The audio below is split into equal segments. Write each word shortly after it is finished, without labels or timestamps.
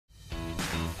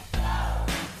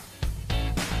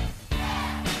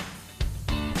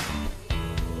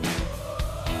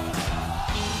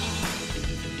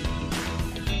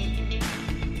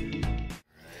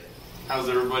How's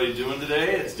everybody doing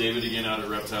today? It's David again out at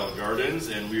Reptile Gardens,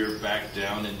 and we are back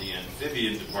down in the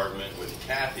amphibian department with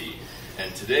Kathy.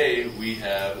 And today we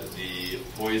have the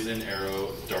poison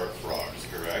arrow dart frogs,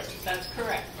 correct? That's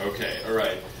correct. Okay, all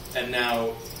right. And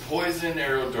now, poison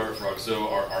arrow dart frogs, so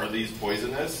are these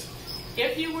poisonous?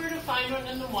 If you were to find one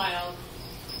in the wild,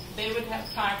 they would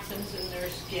have toxins in their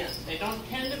skin. They don't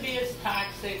tend to be as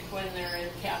toxic when they're in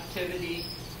captivity.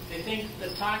 They think the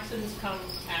toxins come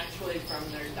actually from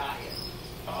their diet.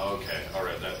 Okay, all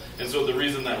right. And so the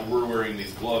reason that we're wearing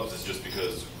these gloves is just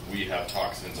because we have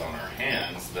toxins on our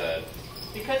hands that...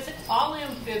 Because all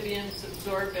amphibians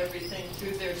absorb everything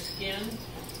through their skin,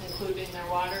 including their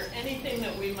water. Anything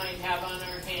that we might have on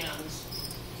our hands,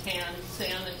 hand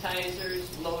sanitizers,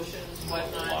 lotions,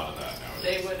 whatnot, a lot of that nowadays.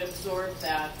 They would absorb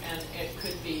that, and it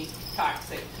could be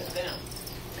toxic to them.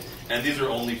 And these are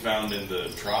only found in the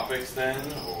tropics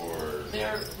then, or?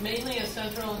 They're mainly a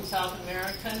Central and South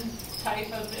American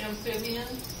type of amphibian.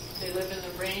 They live in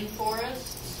the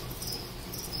rainforests.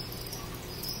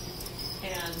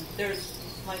 And there's,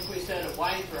 like we said, a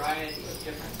wide variety of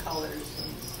different colors.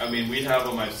 I mean, we have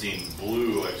them, I've seen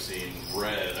blue, I've seen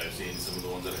red, I've seen some of the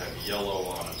ones that have yellow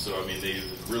on them. So, I mean, they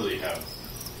really have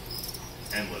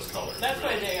endless colors. That's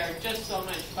really. why they are just so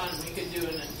much fun. We could do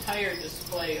an entire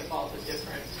display of all the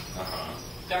different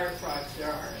dart frogs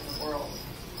there are in the world.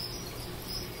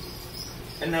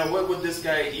 And now, what would this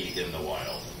guy eat in the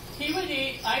wild? He would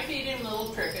eat, I feed him little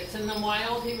crickets. In the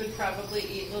wild, he would probably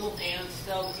eat little ants.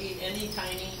 They'll eat any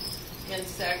tiny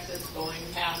insect that's going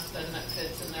past them that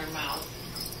fits in their mouth.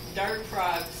 Dart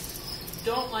frogs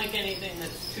don't like anything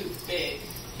that's too big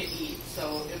to eat,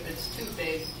 so if it's too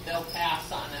big, they'll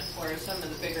pass on it, whereas some of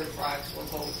the bigger frogs will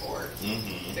go for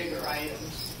bigger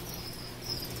items.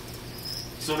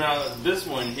 So now, this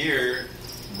one here,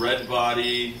 red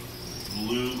body,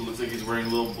 blue, looks like he's wearing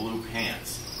little blue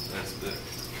pants. That's the...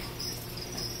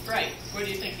 Right. What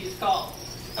do you think he's called?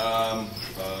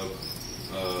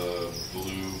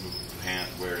 Blue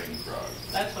pant-wearing frog.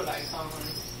 That's what I call him.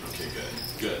 Okay,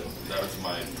 good. That was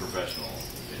my professional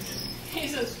opinion.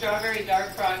 He's a strawberry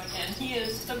dart frog, and he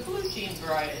is the blue jean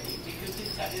variety because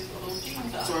he's got his little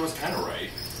jeans on. So I was kind of right.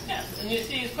 Yes, and you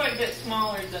see he's quite a bit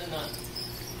smaller than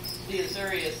the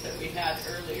Azurius that we had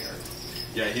earlier.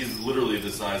 Yeah, he's literally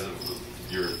the size of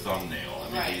your thumbnail. I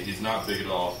mean, right. He's not big at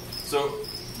all. So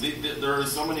there are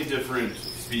so many different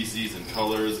species and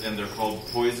colors, and they're called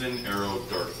poison arrow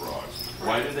dart frogs. Right.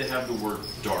 Why do they have the word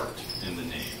dart in the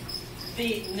name?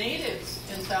 The natives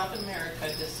in South America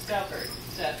discovered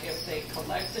that if they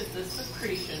collected the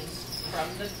secretions from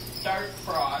the dart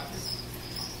frogs,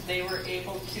 they were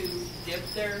able to dip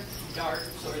their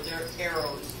darts or their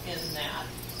arrows in that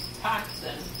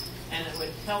toxin, and it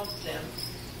would help them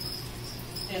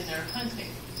in their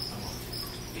hunting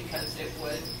because it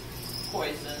would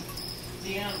poison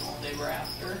the animal they were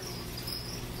after,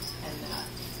 and that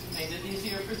made it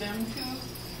easier for them to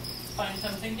find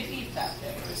something to eat that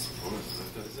day. I suppose.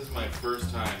 This is my first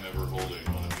time ever holding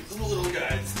one of these little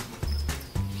guys.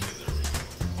 Okay, there we go.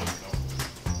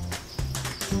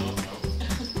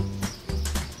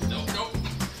 Nope.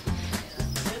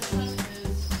 This one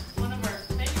is one of our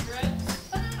favorites.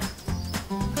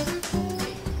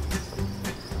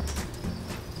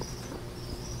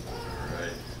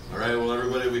 All right, well,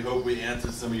 everybody, we hope we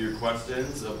answered some of your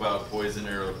questions about poison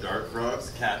arrow dart frogs.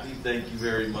 Kathy, thank you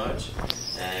very much,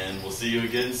 and we'll see you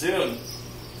again soon.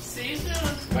 See you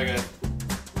soon. Bye, guys.